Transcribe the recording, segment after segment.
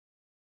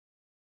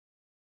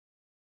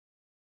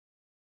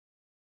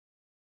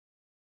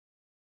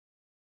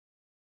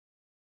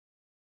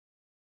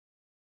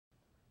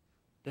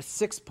the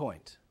sixth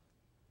point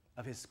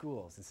of his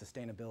schools in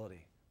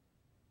sustainability.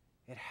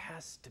 It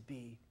has to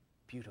be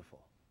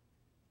beautiful.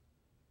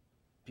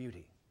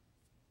 Beauty.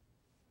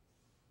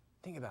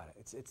 Think about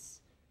it.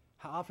 It's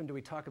how often do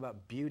we talk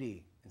about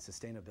beauty and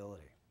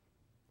sustainability?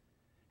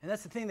 And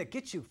that's the thing that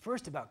gets you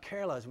first about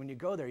Kerala is when you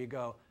go there, you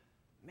go,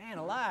 man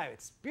alive,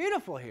 it's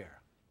beautiful here.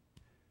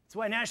 That's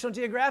why National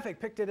Geographic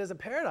picked it as a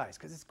paradise,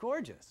 because it's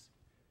gorgeous.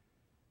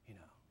 You know.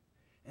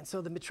 And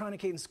so the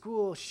Mitraniketan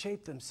school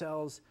shaped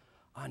themselves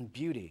on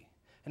beauty.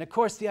 And of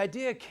course, the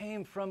idea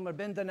came from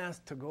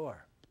Rabindranath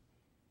Tagore.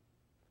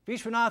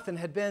 Vishwanathan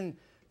had been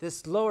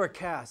this lower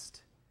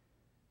caste.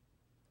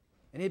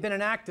 And he'd been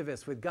an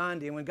activist with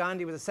Gandhi. And when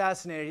Gandhi was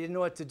assassinated, he didn't know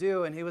what to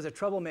do. And he was a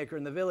troublemaker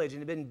in the village and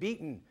had been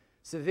beaten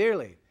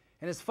severely.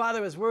 And his father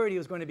was worried he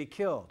was going to be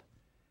killed.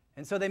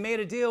 And so they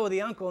made a deal with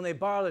the uncle and they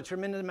borrowed a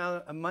tremendous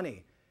amount of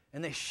money.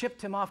 And they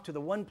shipped him off to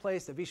the one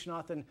place that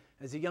Vishwanathan,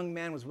 as a young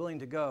man, was willing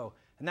to go.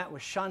 And that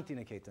was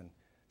Shantiniketan.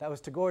 That was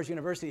Tagore's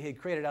university he had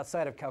created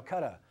outside of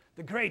Calcutta,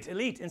 the great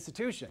elite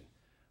institution.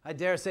 I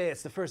dare say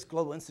it's the first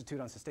global institute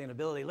on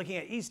sustainability, looking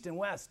at East and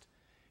West.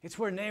 It's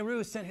where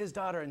Nehru sent his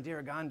daughter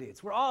Indira Gandhi.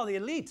 It's where all the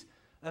elite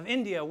of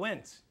India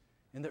went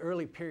in the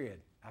early period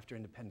after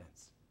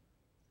independence.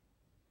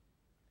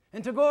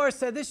 And Tagore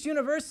said, this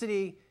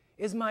university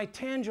is my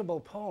tangible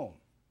poem.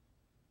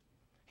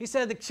 He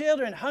said, the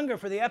children hunger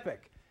for the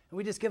epic, and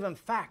we just give them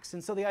facts.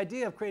 And so the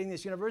idea of creating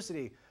this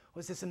university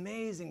was this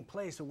amazing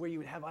place where you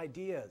would have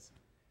ideas.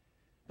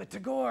 But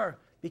Tagore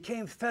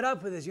became fed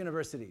up with his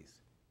universities.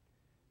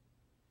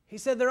 He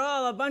said, they're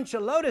all a bunch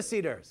of lotus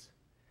eaters,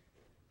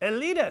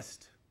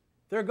 elitist.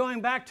 They're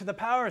going back to the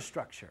power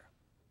structure.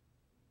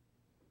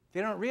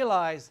 They don't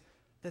realize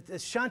that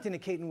this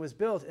Shantiniketan was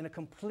built in a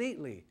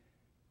completely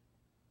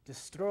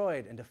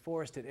destroyed and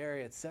deforested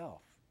area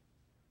itself.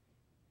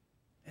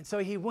 And so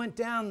he went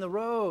down the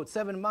road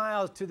 7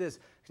 miles to this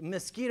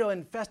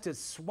mosquito-infested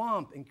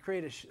swamp and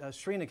created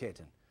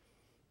Sriniketan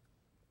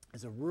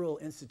as a rural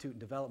institute in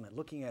development,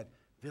 looking at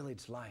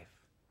village life.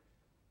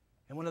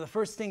 And one of the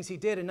first things he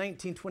did in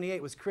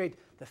 1928 was create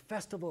the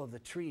Festival of the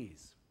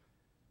Trees.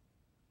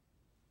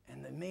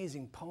 And the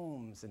amazing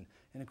poems. And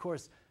of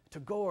course,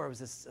 Tagore was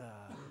this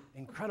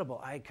incredible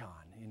icon,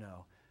 you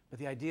know, with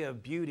the idea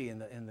of beauty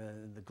and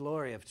the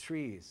glory of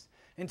trees.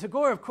 And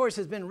Tagore, of course,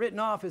 has been written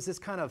off as this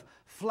kind of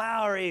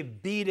flowery,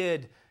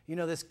 beaded, you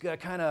know, this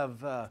kind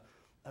of a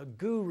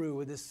guru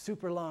with this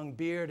super long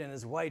beard and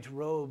his white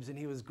robes, and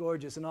he was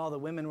gorgeous, and all the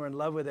women were in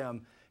love with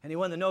him. And he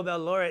won the Nobel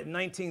laureate in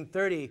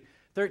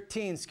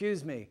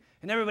 1913,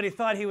 and everybody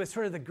thought he was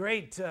sort of the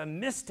great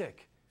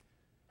mystic.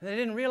 And they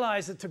didn't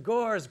realize that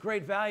Tagore's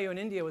great value in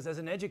India was as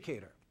an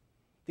educator.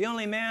 The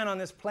only man on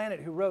this planet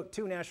who wrote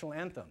 2 national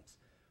anthems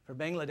for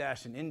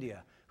Bangladesh and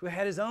India, who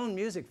had his own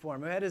music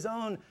form, who had his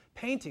own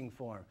painting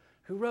form,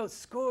 who wrote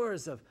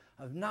scores of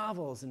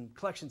novels and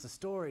collections of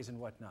stories and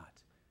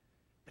whatnot.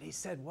 But he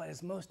said, what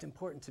is most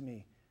important to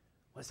me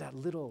was that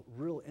little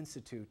rural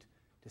institute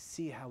to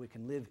see how we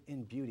can live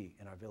in beauty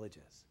in our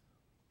villages.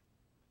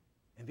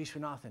 And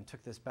Vishwanathan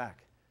took this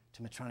back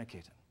to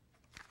Mitraniketan.